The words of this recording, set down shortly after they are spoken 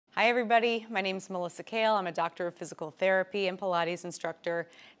Hi everybody, my name is Melissa Koehl. I'm a doctor of physical therapy and Pilates instructor.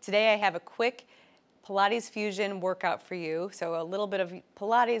 Today I have a quick Pilates fusion workout for you. So a little bit of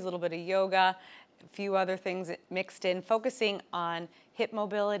Pilates, a little bit of yoga, a few other things mixed in, focusing on hip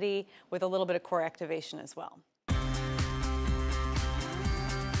mobility with a little bit of core activation as well.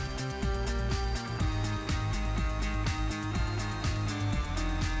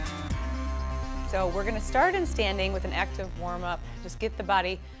 So we're going to start in standing with an active warm-up. Just get the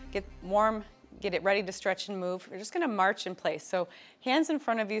body, get warm, get it ready to stretch and move. We're just going to march in place. So hands in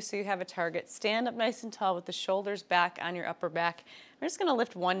front of you so you have a target. Stand up nice and tall with the shoulders back on your upper back. We're just going to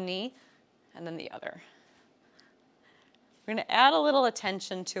lift one knee and then the other. We're going to add a little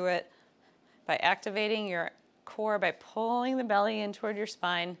attention to it by activating your core, by pulling the belly in toward your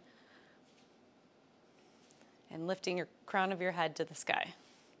spine and lifting your crown of your head to the sky.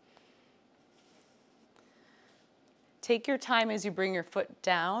 Take your time as you bring your foot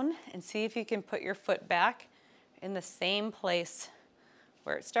down and see if you can put your foot back in the same place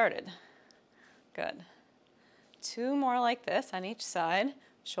where it started. Good. Two more like this on each side.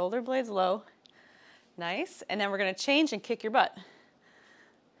 Shoulder blades low. Nice. And then we're going to change and kick your butt.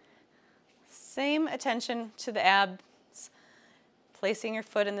 Same attention to the abs, placing your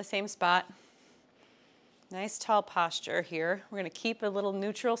foot in the same spot. Nice tall posture here. We're going to keep a little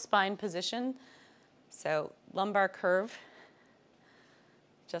neutral spine position. So lumbar curve,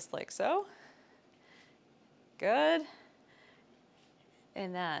 just like so. Good.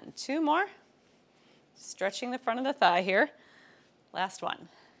 And then two more. Stretching the front of the thigh here. Last one.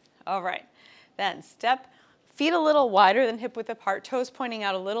 All right. Then step, feet a little wider than hip width apart, toes pointing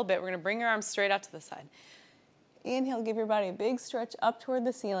out a little bit. We're going to bring your arms straight out to the side. Inhale, give your body a big stretch up toward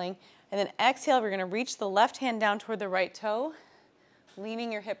the ceiling. And then exhale, we're going to reach the left hand down toward the right toe,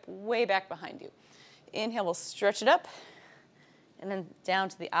 leaning your hip way back behind you. Inhale, we'll stretch it up, and then down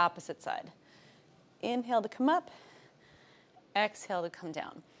to the opposite side. Inhale to come up, exhale to come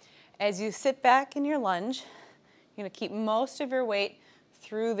down. As you sit back in your lunge, you're going to keep most of your weight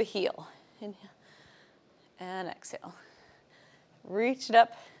through the heel. Inhale and exhale. Reach it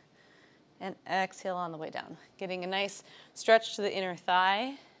up and exhale on the way down. Getting a nice stretch to the inner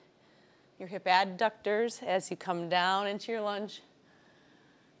thigh, your hip adductors as you come down into your lunge,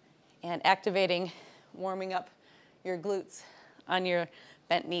 and activating, warming up your glutes on your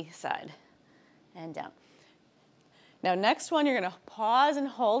bent knee side and down. Now next one, you're going to pause and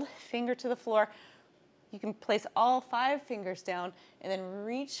hold, finger to the floor. You can place all 5 fingers down and then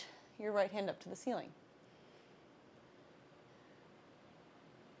reach your right hand up to the ceiling.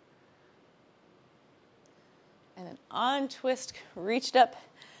 And then untwist, reach it up,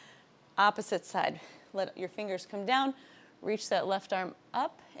 opposite side. Let your fingers come down, reach that left arm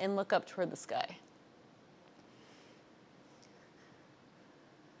up and look up toward the sky.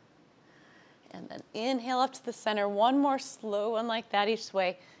 And then inhale up to the center. One more slow one like that each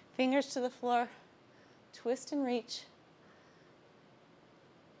way. Fingers to the floor. Twist and reach.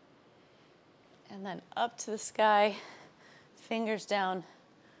 And then up to the sky. Fingers down.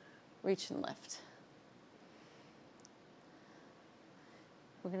 Reach and lift.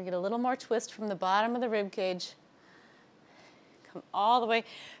 We're going to get a little more twist from the bottom of the rib cage. Come all the way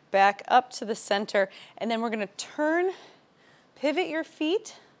back up to the center. And then we're going to turn, pivot your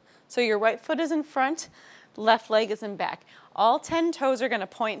feet. So your right foot is in front, left leg is in back. All 10 toes are going to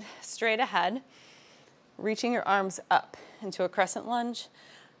point straight ahead, reaching your arms up into a crescent lunge.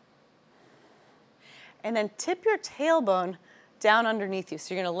 And then tip your tailbone down underneath you.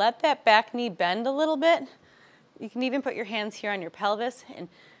 So you're going to let that back knee bend a little bit. You can even put your hands here on your pelvis and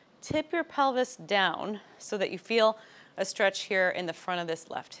tip your pelvis down so that you feel a stretch here in the front of this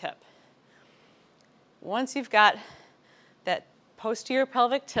left hip. Once you've got that posterior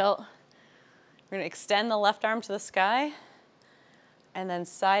pelvic tilt, we're going to extend the left arm to the sky and then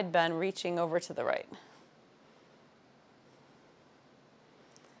side bend, reaching over to the right.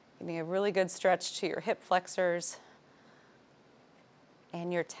 Getting a really good stretch to your hip flexors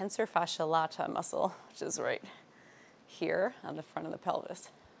and your tensor fascia lata muscle, which is right here on the front of the pelvis.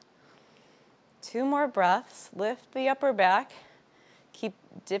 2 more breaths. Lift the upper back. Keep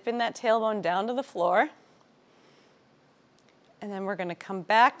dipping that tailbone down to the floor. And then we're going to come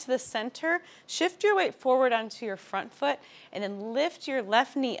back to the center. Shift your weight forward onto your front foot and then lift your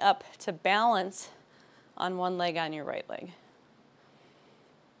left knee up to balance on one leg on your right leg.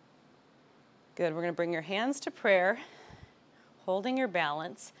 Good. We're going to bring your hands to prayer, holding your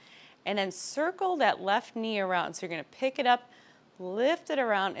balance, and then circle that left knee around. So you're going to pick it up, lift it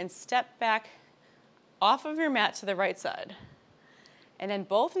around, and step back off of your mat to the right side. And then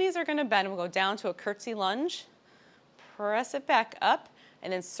both knees are going to bend. We'll go down to a curtsy lunge. Press it back up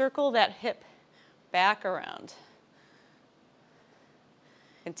and then circle that hip back around.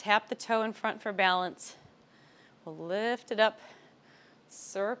 And tap the toe in front for balance. We'll lift it up,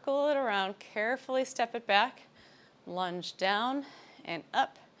 circle it around, carefully step it back, lunge down and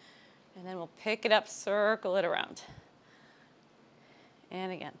up, and then we'll pick it up, circle it around.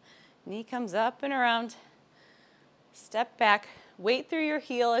 And again, knee comes up and around, step back, weight through your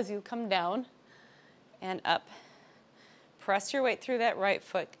heel as you come down and up. Press your weight through that right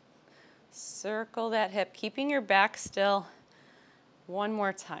foot, circle that hip, keeping your back still. One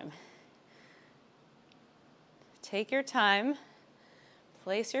more time. Take your time,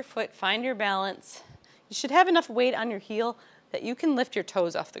 place your foot, find your balance. You should have enough weight on your heel that you can lift your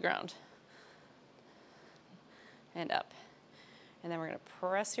toes off the ground. And up. And then we're going to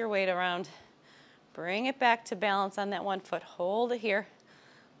press your weight around, bring it back to balance on that one foot. Hold it here.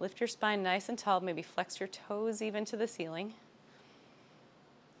 Lift your spine nice and tall, maybe flex your toes even to the ceiling.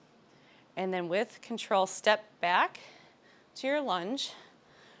 And then with control, step back to your lunge.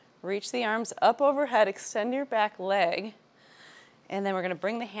 Reach the arms up overhead, extend your back leg. And then we're going to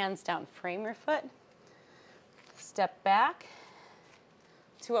bring the hands down. Frame your foot. Step back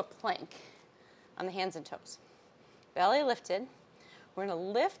to a plank on the hands and toes. Belly lifted. We're going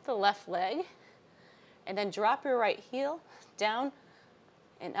to lift the left leg and then drop your right heel down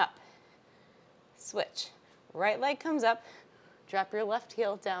and up. Switch. Right leg comes up. Drop your left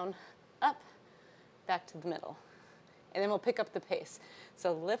heel down, up, back to the middle. And then we'll pick up the pace.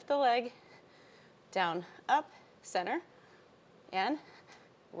 So lift the leg, down, up, center, and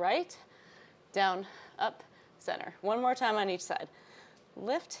right, down, up, center. One more time on each side.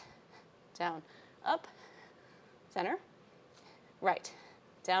 Lift, down, up, center, right,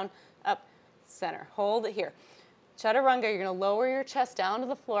 down, up, center. Hold it here. Chaturanga, you're going to lower your chest down to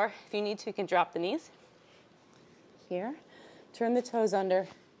the floor. If you need to, you can drop the knees. Here. Turn the toes under.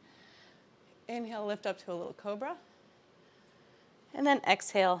 Inhale, lift up to a little cobra. And then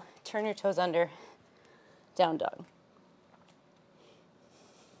exhale, turn your toes under, down dog.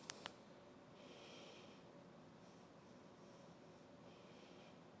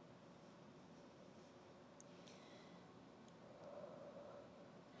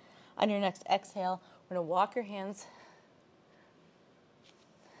 On your next exhale, we're going to walk your hands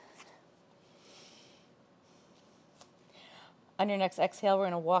on your next exhale, we're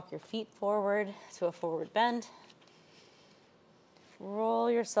going to walk your feet forward to a forward bend.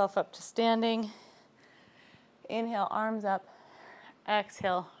 Roll yourself up to standing. Inhale, arms up.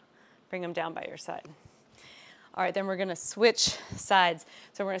 Exhale, bring them down by your side. All right, then we're going to switch sides.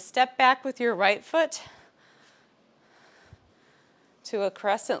 So we're going to step back with your right foot to a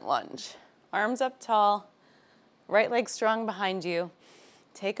crescent lunge. Arms up tall, right leg strong behind you.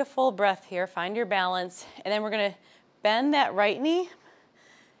 Take a full breath here, find your balance, and then we're going to bend that right knee,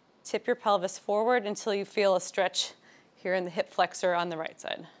 tip your pelvis forward until you feel a stretch here in the hip flexor on the right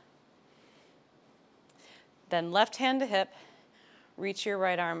side. Then left hand to hip, reach your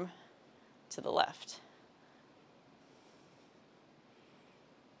right arm to the left.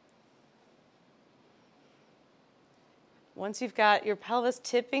 Once you've got your pelvis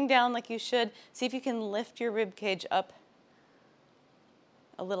tipping down like you should, see if you can lift your rib cage up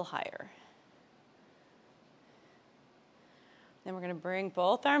a little higher. Then we're going to bring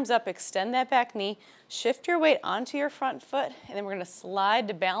both arms up, extend that back knee, shift your weight onto your front foot, and then we're going to slide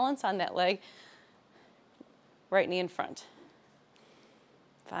to balance on that leg, right knee in front.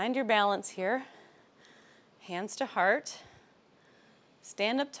 Find your balance here. Hands to heart.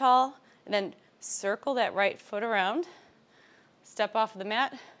 Stand up tall, and then circle that right foot around. Step off the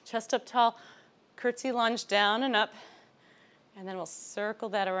mat, chest up tall, curtsy lunge down and up, and then we'll circle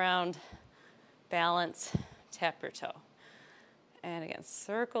that around, balance, tap your toe. And again,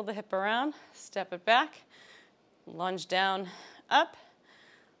 circle the hip around, step it back, lunge down, up,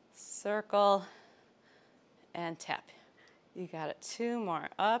 circle, and tap. You got it. 2 more.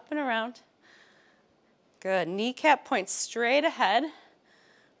 Up and around. Good. Kneecap points straight ahead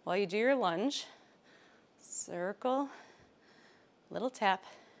while you do your lunge. Circle, little tap,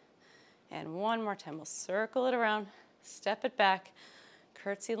 and one more time. We'll circle it around, step it back,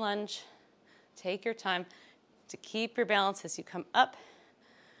 curtsy lunge. Take your time to keep your balance as you come up.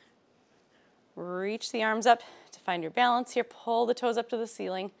 Reach the arms up to find your balance here. Pull the toes up to the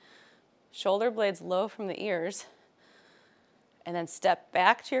ceiling. Shoulder blades low from the ears. And then step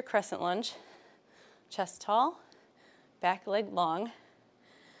back to your crescent lunge. Chest tall, back leg long.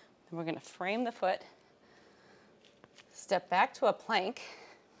 Then we're going to frame the foot. Step back to a plank.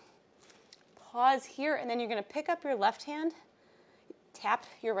 Pause here, and then you're going to pick up your left hand, tap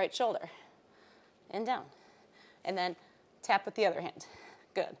your right shoulder, and down. And then tap with the other hand.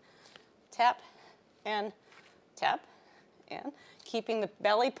 Good. Tap and tap and keeping the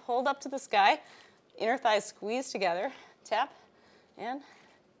belly pulled up to the sky, inner thighs squeezed together. Tap and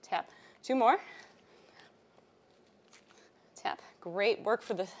tap. 2 more. Tap. Great work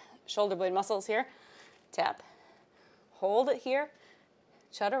for the shoulder blade muscles here. Tap. Hold it here.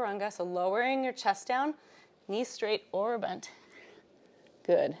 Chaturanga, so lowering your chest down, knees straight or bent.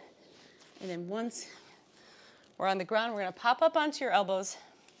 Good. And then once we're on the ground, we're going to pop up onto your elbows.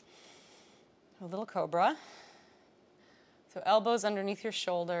 A little cobra. So elbows underneath your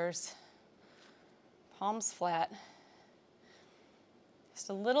shoulders, palms flat. Just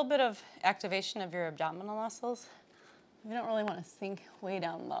a little bit of activation of your abdominal muscles. We don't really want to sink way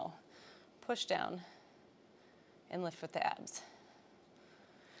down low. Push down and lift with the abs.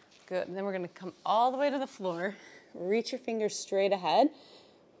 Good. And then we're going to come all the way to the floor. Reach your fingers straight ahead.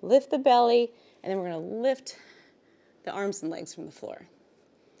 Lift the belly, and then we're going to lift the arms and legs from the floor.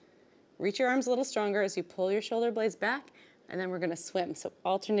 Reach your arms a little stronger as you pull your shoulder blades back, and then we're going to swim. So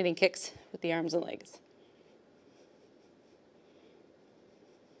alternating kicks with the arms and legs.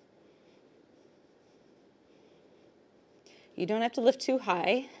 You don't have to lift too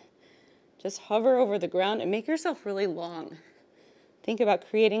high. Just hover over the ground and make yourself really long. Think about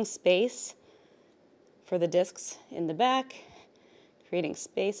creating space for the discs in the back, creating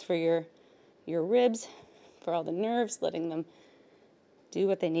space for your ribs, for all the nerves, letting them do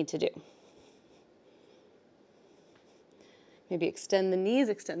what they need to do. Maybe extend the knees,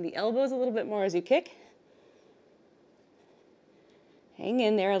 extend the elbows a little bit more as you kick. Hang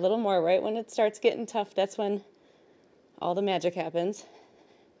in there a little more. Right when it starts getting tough, that's when all the magic happens.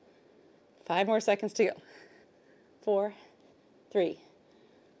 5 more seconds to go. 4, 3,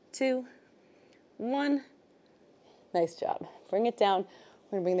 2, 1. Nice job. Bring it down.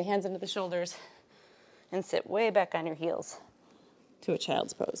 We're going to bring the hands into the shoulders and sit way back on your heels to a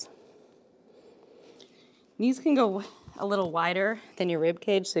child's pose. Knees can go a little wider than your rib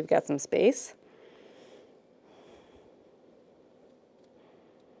cage, so you've got some space.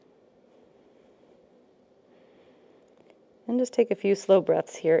 And just take a few slow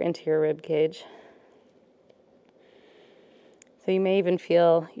breaths here into your rib cage. So you may even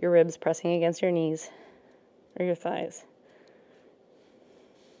feel your ribs pressing against your knees or your thighs.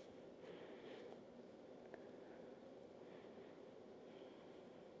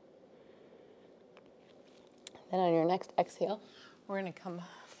 Then on your next exhale, we're going to come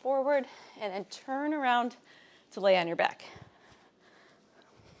forward and then turn around to lay on your back.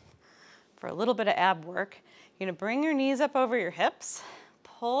 For a little bit of ab work, you're going to bring your knees up over your hips,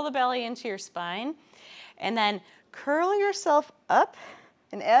 pull the belly into your spine, and then curl yourself up.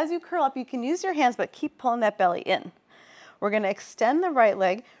 And as you curl up, you can use your hands, but keep pulling that belly in. We're going to extend the right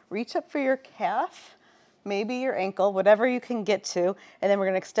leg, reach up for your calf, maybe your ankle, whatever you can get to, and then we're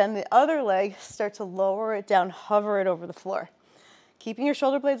going to extend the other leg, start to lower it down, hover it over the floor. Keeping your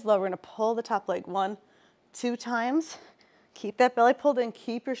shoulder blades low, we're going to pull the top leg 1, 2 times. Keep that belly pulled in,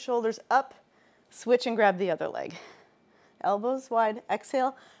 keep your shoulders up, switch and grab the other leg. Elbows wide,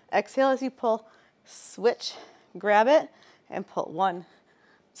 exhale, exhale as you pull, switch, grab it, and pull. 1,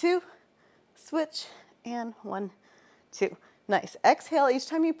 2, switch, and 1, 2. Nice. Exhale each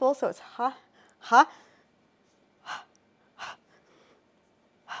time you pull, so it's ha, ha, ha, ha,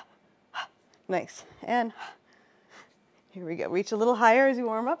 ha, ha. Nice. And here we go. Reach a little higher as you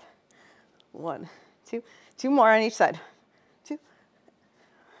warm up. 1, 2. 2 more on each side. 2.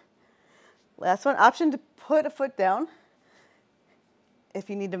 Last one. Option to put a foot down if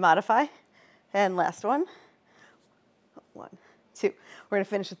you need to modify. And last one. 1, 2. We're going to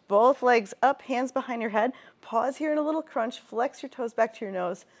finish with both legs up, hands behind your head. Pause here in a little crunch. Flex your toes back to your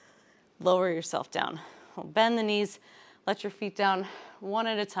nose. Lower yourself down. We'll bend the knees. Let your feet down one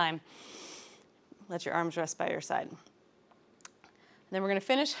at a time. Let your arms rest by your side. And then we're going to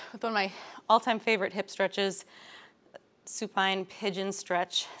finish with one of my all-time favorite hip stretches, supine pigeon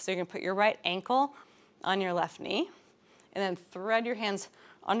stretch. So you're going to put your right ankle on your left knee, and then thread your hands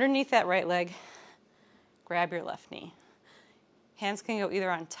underneath that right leg. Grab your left knee. Hands can go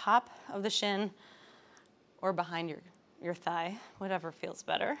either on top of the shin or behind your thigh, whatever feels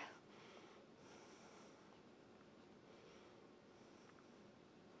better.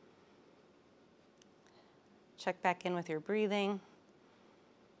 Check back in with your breathing.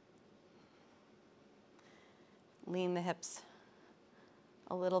 Lean the hips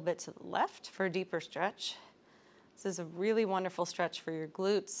a little bit to the left for a deeper stretch. This is a really wonderful stretch for your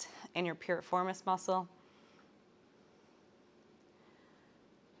glutes and your piriformis muscle.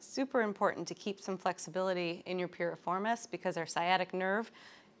 Super important to keep some flexibility in your piriformis because our sciatic nerve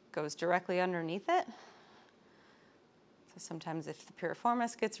goes directly underneath it. So sometimes if the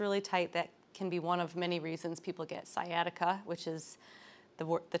piriformis gets really tight, that can be one of many reasons people get sciatica, which is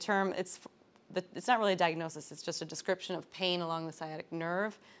the term, it's not really a diagnosis, it's just a description of pain along the sciatic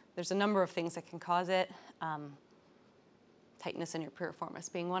nerve. There's a number of things that can cause it, tightness in your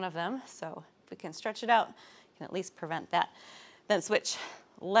piriformis being one of them. So if we can stretch it out, you can at least prevent that. Then switch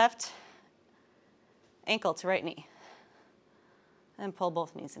left ankle to right knee, and pull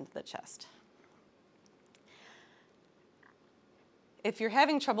both knees into the chest. If you're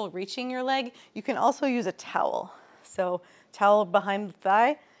having trouble reaching your leg, you can also use a towel. So towel behind the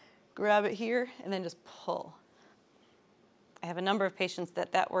thigh, grab it here, and then just pull. I have a number of patients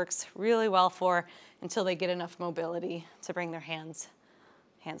that works really well for until they get enough mobility to bring their hands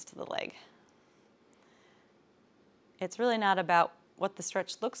to the leg. It's really not about what the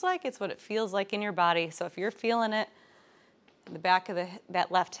stretch looks like, it's what it feels like in your body. So if you're feeling it in the back of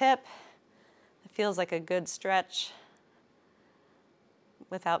that left hip, it feels like a good stretch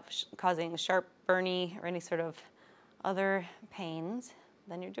without causing sharp, burny, or any sort of other pains,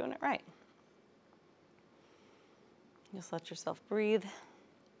 then you're doing it right. Just let yourself breathe.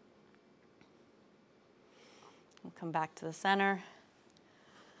 We'll come back to the center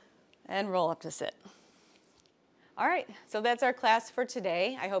and roll up to sit. All right, so that's our class for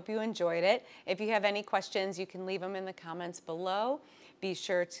today. I hope you enjoyed it. If you have any questions, you can leave them in the comments below. Be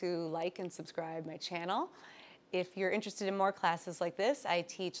sure to like and subscribe my channel. If you're interested in more classes like this, I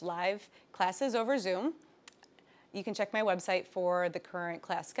teach live classes over Zoom. You can check my website for the current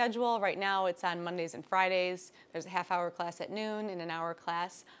class schedule. Right now it's on Mondays and Fridays. There's a half-hour class at noon and an hour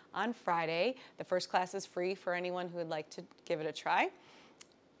class on Friday. The first class is free for anyone who would like to give it a try.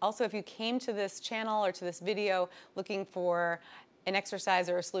 Also, if you came to this channel or to this video looking for an exercise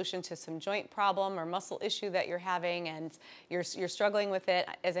or a solution to some joint problem or muscle issue that you're having and you're struggling with it,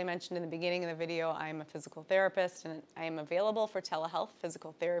 as I mentioned in the beginning of the video, I'm a physical therapist and I am available for telehealth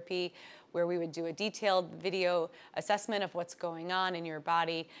physical therapy, where we would do a detailed video assessment of what's going on in your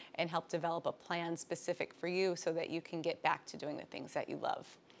body and help develop a plan specific for you so that you can get back to doing the things that you love.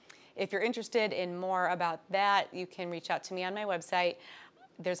 If you're interested in more about that, you can reach out to me on my website.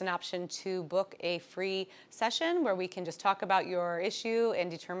 There's an option to book a free session where we can just talk about your issue and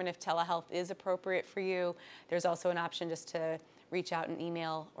determine if telehealth is appropriate for you. There's also an option just to reach out and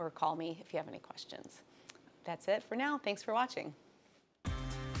email or call me if you have any questions. That's it for now. Thanks for watching.